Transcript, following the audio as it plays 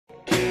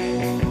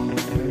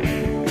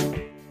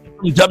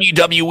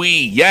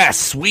WWE,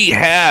 yes, we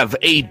have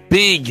a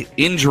big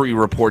injury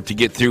report to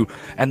get through,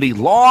 and the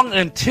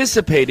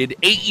long-anticipated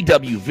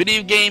AEW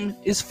video game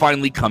is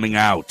finally coming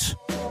out.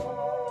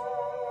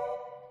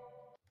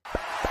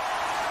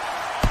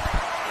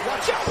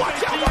 Watch out,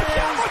 watch out, watch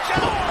out, watch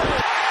out!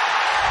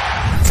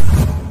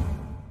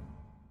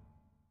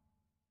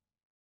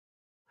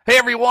 Hey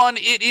everyone,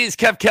 it is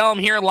Kev Kellum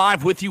here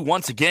live with you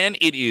once again.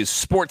 It is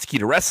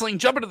Sportskeeda Wrestling.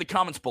 Jump into the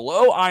comments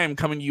below. I am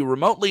coming to you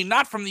remotely,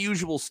 not from the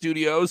usual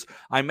studios.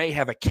 I may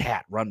have a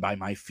cat run by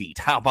my feet.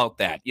 How about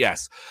that?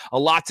 Yes, a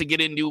lot to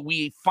get into.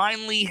 We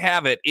finally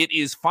have it. It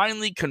is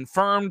finally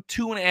confirmed.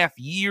 2.5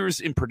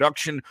 years in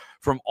production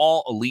from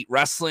All Elite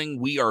Wrestling.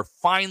 We are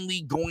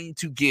finally going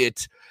to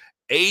get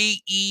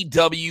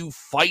AEW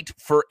Fight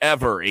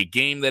Forever, a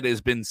game that has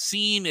been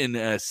seen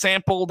and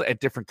sampled at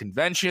different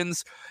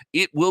conventions.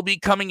 It will be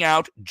coming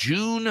out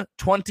June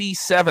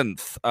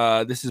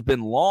 27th. This has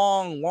been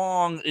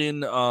long in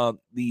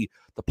the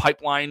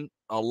pipeline.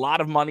 A lot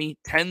of money,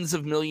 tens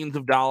of millions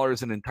of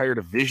dollars, an entire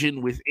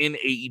division within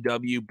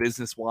AEW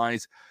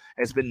business-wise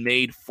has been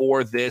made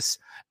for this,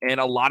 and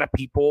a lot of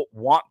people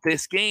want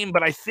this game,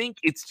 but I think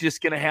it's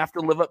just going to have to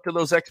live up to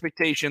those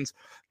expectations.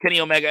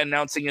 Kenny Omega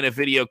announcing in a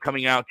video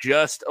coming out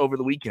just over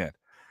the weekend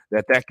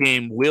that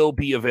game will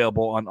be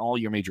available on all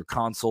your major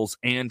consoles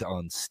and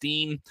on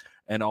Steam,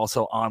 and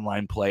also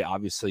online play.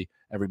 Obviously,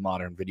 every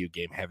modern video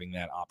game having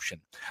that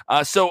option.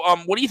 So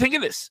what do you think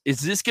of this?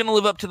 Is this going to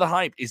live up to the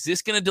hype? Is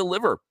this going to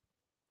deliver?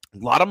 A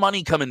lot of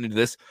money coming into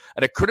this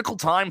at a critical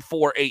time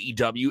for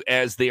AEW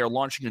as they are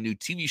launching a new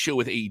TV show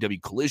with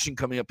AEW Collision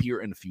coming up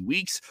here in a few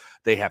weeks.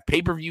 They have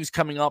pay-per-views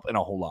coming up and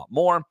a whole lot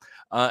more.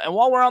 And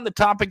while we're on the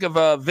topic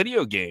of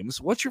video games,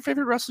 what's your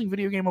favorite wrestling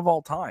video game of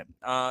all time?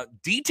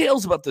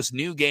 Details about this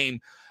new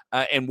game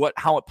and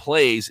how it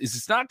plays is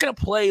it's not going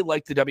to play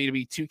like the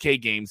WWE 2K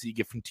games that you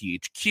get from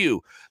THQ.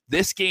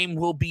 This game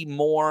will be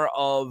more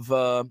of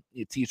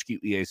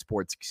THQ EA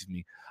Sports,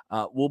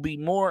 will be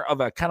more of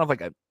a kind of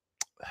like an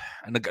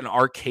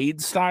arcade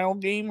style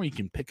game where you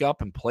can pick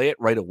up and play it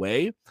right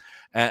away.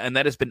 And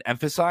that has been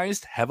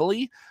emphasized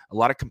heavily. A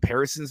lot of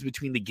comparisons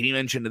between the game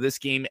engine of this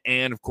game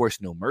and, of course,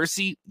 No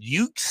Mercy.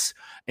 Yuke's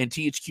and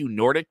THQ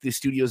Nordic, the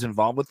studios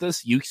involved with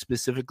this, Yuke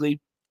specifically,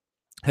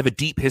 have a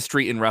deep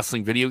history in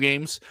wrestling video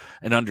games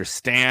and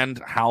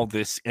understand how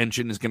this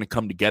engine is going to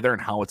come together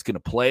and how it's going to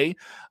play.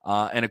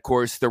 And of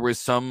course, there was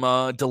some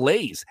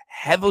delays,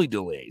 heavily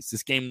delays.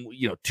 This game,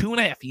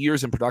 2.5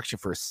 years in production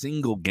for a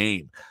single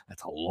game.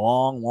 That's a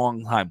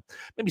long time.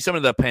 Maybe some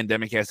of the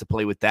pandemic has to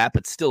play with that,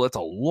 but still, it's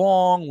a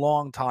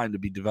long time to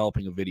be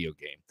developing a video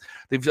game.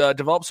 They've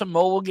developed some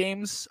mobile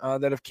games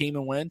that have came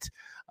and went.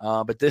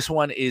 But this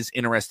one is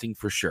interesting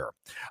for sure.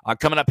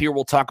 Coming up here,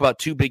 we'll talk about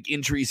two big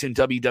injuries in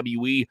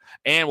WWE,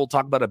 and we'll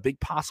talk about a big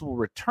possible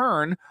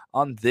return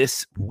on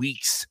this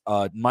week's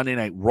Monday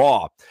Night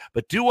Raw.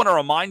 But do want to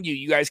remind you,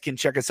 you guys can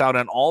check us out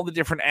on all the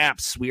different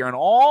apps. We are on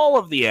all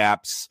of the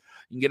apps.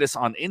 You can get us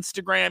on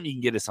Instagram. You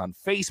can get us on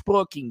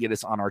Facebook. You can get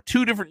us on our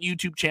two different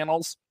YouTube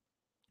channels,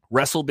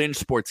 Wrestle Binge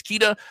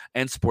Sportskeeda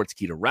and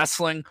Sportskeeda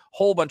Wrestling.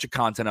 Whole bunch of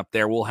content up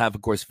there. We'll have,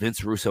 of course,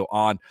 Vince Russo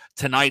on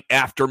tonight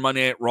after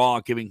Monday Night Raw,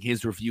 giving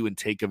his review and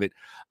take of it,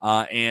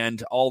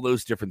 and all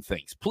those different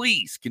things.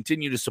 Please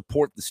continue to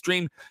support the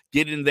stream.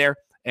 Get in there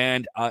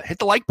and hit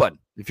the like button.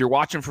 If you're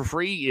watching for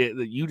free,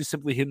 you just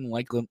simply hitting the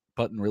like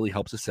button really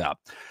helps us out.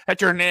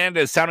 Hector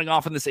Hernandez sounding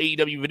off in this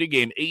AEW video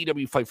game.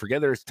 AEW Fight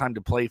Together. It's time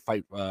to play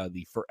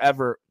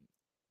forever.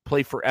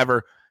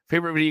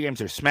 Favorite video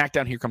games are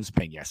SmackDown, Here Comes the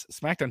Pain. Yes,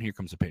 SmackDown, Here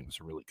Comes the Pain was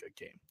a really good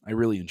game. I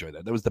really enjoyed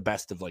that. That was the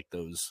best of like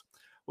those,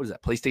 what is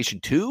that,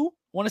 PlayStation 2? I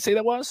want to say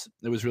that was.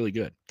 It was really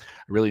good. I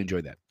really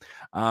enjoyed that.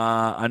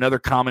 Another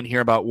comment here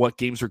about what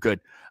games were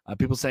good.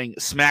 People saying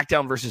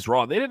SmackDown versus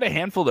Raw. They did a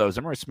handful of those.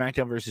 I remember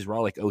SmackDown versus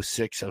Raw, like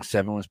 06,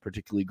 07 was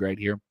particularly great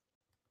here.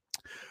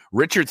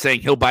 Richard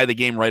saying he'll buy the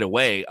game right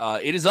away.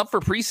 It is up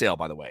for pre-sale,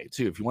 by the way,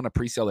 too. If you want to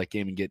pre-sale that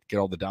game and get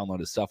all the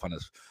downloaded stuff on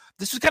us.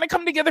 This was kind of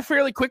coming together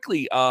fairly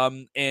quickly.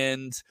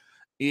 And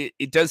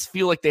it does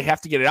feel like they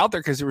have to get it out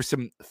there because there was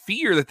some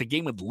fear that the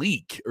game would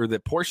leak or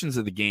that portions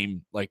of the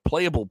game, like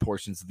playable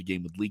portions of the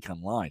game, would leak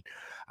online.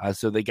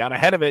 So they got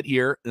ahead of it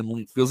here, and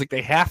it feels like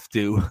they have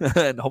to.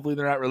 And hopefully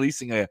they're not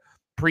releasing a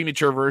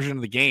premature version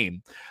of the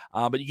game.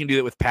 But you can do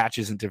that with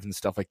patches and different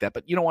stuff like that.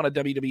 But you don't want a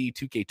WWE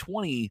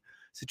 2K20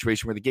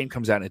 situation where the game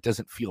comes out and it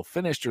doesn't feel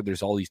finished or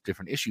there's all these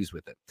different issues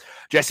with it.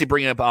 Jesse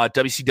bringing up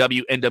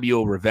WCW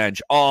NWO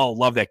Revenge. Oh,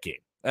 love that game.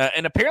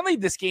 And apparently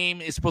this game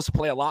is supposed to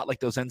play a lot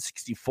like those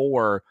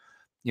N64,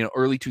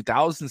 early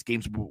 2000s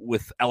games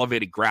with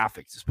elevated graphics.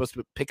 It's supposed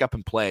to pick up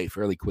and play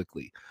fairly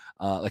quickly,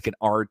 like an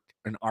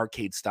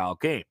arcade style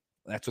game.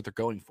 That's what they're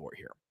going for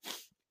here.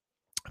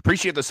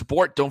 Appreciate the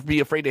support. Don't be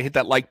afraid to hit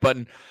that like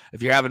button.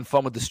 If you're having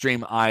fun with the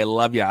stream, I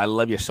love you. I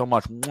love you so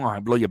much. I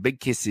blow you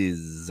big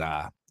kisses.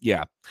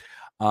 Yeah.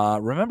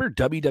 Remember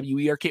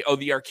WWE Arcade? Oh,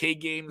 the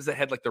arcade games that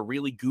had like the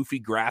really goofy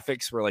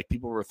graphics where like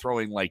people were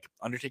throwing, like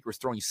Undertaker was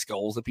throwing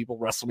skulls at people.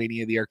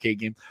 WrestleMania, the arcade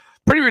game,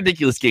 pretty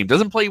ridiculous game.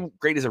 Doesn't play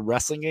great as a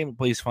wrestling game. It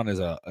plays fun as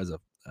a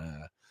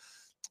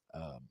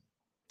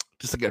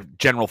just like a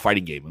general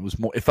fighting game.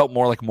 It felt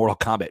more like Mortal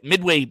Kombat.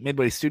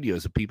 Midway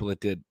Studios, the people that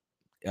did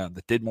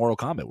Mortal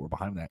Kombat, were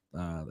behind that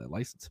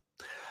license.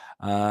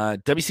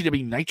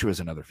 WCW Nitro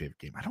is another favorite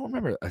game. I don't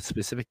remember a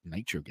specific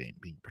Nitro game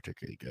being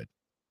particularly good.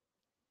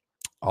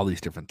 All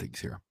these different things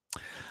here.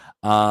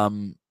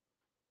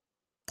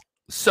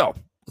 So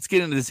let's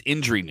get into this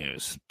injury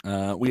news.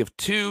 We have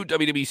 2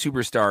 WWE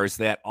superstars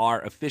that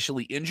are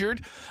officially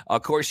injured.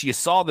 Of course, you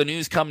saw the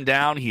news come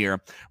down here.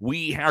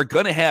 We are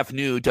going to have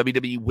new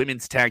WWE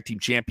Women's Tag Team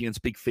Champions,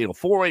 big fatal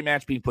 4-way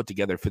match being put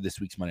together for this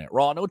week's Monday Night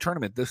Raw. No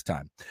tournament this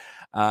time.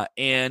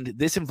 And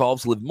this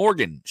involves Liv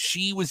Morgan.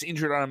 She was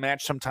injured on a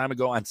match some time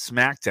ago on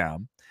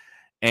SmackDown,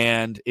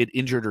 and it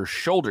injured her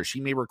shoulder. She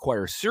may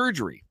require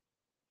surgery.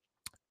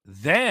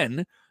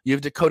 Then you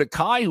have Dakota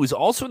Kai, who is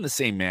also in the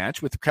same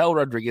match with Raquel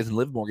Rodriguez and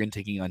Liv Morgan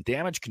taking on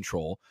Damage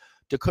Control.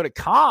 Dakota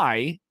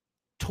Kai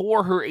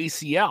tore her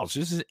ACL. So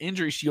this is an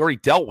injury she already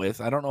dealt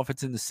with. I don't know if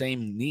it's in the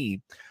same knee.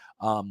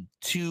 Almost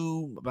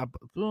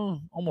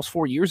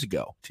 4 years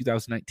ago,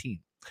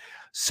 2019.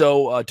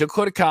 So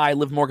Dakota Kai,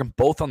 Liv Morgan,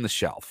 both on the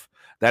shelf.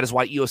 That is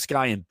why Io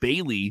Sky and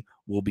Bayley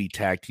will be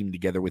tag teamed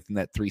together within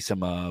that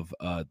threesome of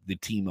the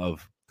team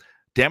of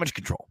Damage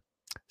Control.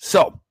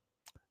 So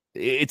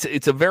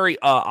it's a very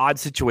odd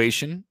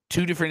situation.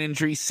 2 different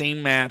injuries,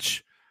 same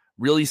match,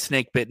 really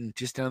snake bitten.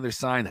 Just another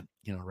sign that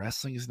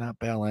wrestling is not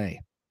ballet.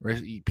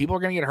 People are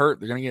going to get hurt.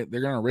 They're going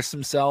to risk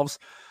themselves.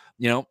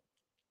 We have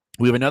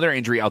another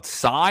injury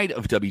outside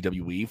of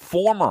WWE.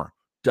 Former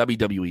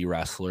WWE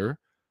wrestler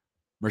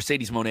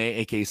Mercedes Moné,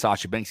 aka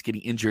Sasha Banks,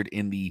 getting injured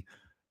in the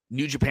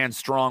New Japan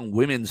Strong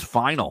Women's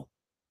Final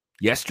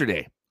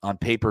yesterday on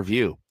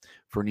pay-per-view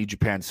for New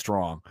Japan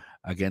Strong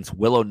against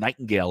Willow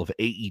Nightingale of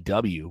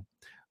AEW.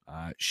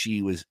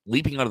 She was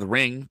leaping out of the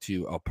ring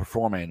to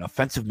perform an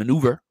offensive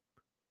maneuver,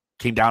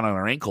 came down on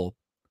her ankle,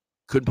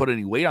 couldn't put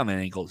any weight on that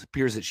ankle. It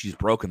appears that she's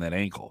broken that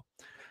ankle.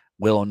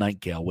 Willow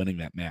Nightingale winning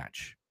that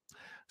match.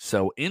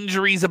 So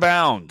injuries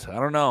abound. I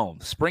don't know.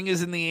 Spring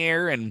is in the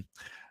air, and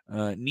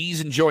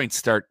knees and joints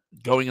start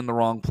going in the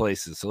wrong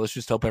places. So let's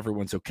just hope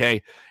everyone's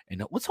okay.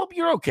 And let's hope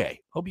you're okay.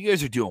 Hope you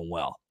guys are doing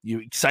well. You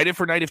excited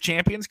for Night of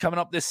Champions coming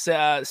up this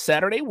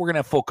Saturday? We're going to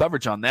have full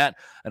coverage on that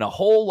and a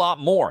whole lot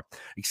more.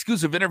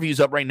 Exclusive interviews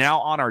up right now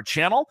on our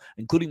channel,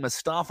 including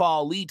Mustafa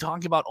Ali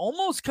talking about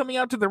almost coming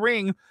out to the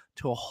ring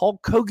to a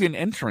Hulk Hogan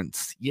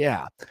entrance.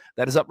 Yeah,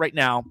 that is up right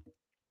now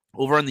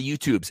over on the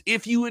YouTubes.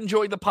 If you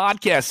enjoy the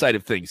podcast side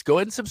of things, go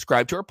ahead and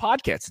subscribe to our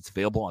podcast. It's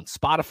available on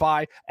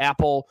Spotify,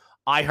 Apple,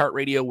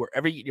 iHeartRadio,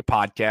 wherever you get your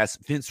podcasts.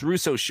 Vince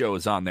Russo show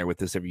is on there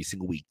with us every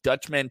single week.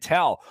 Dutch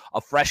Mantel,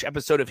 a fresh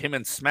episode of him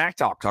and Smack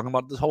Talk, talking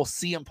about this whole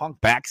CM Punk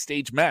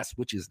backstage mess,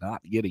 which is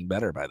not getting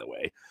better, by the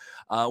way.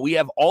 We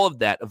have all of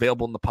that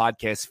available in the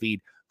podcast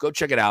feed. Go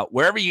check it out.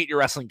 Wherever you get your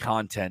wrestling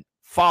content,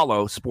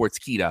 follow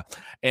Sportskeeda.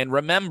 And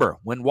remember,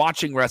 when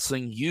watching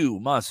wrestling, you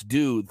must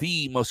do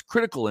the most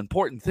critical,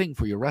 important thing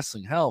for your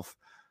wrestling health.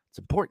 It's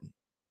important.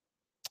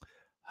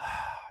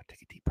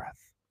 Take a deep breath.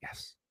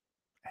 Yes.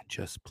 And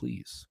just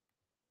please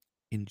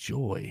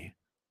enjoy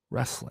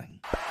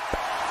wrestling. Watch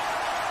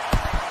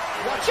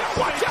out,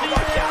 watch out,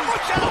 watch out,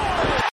 watch out!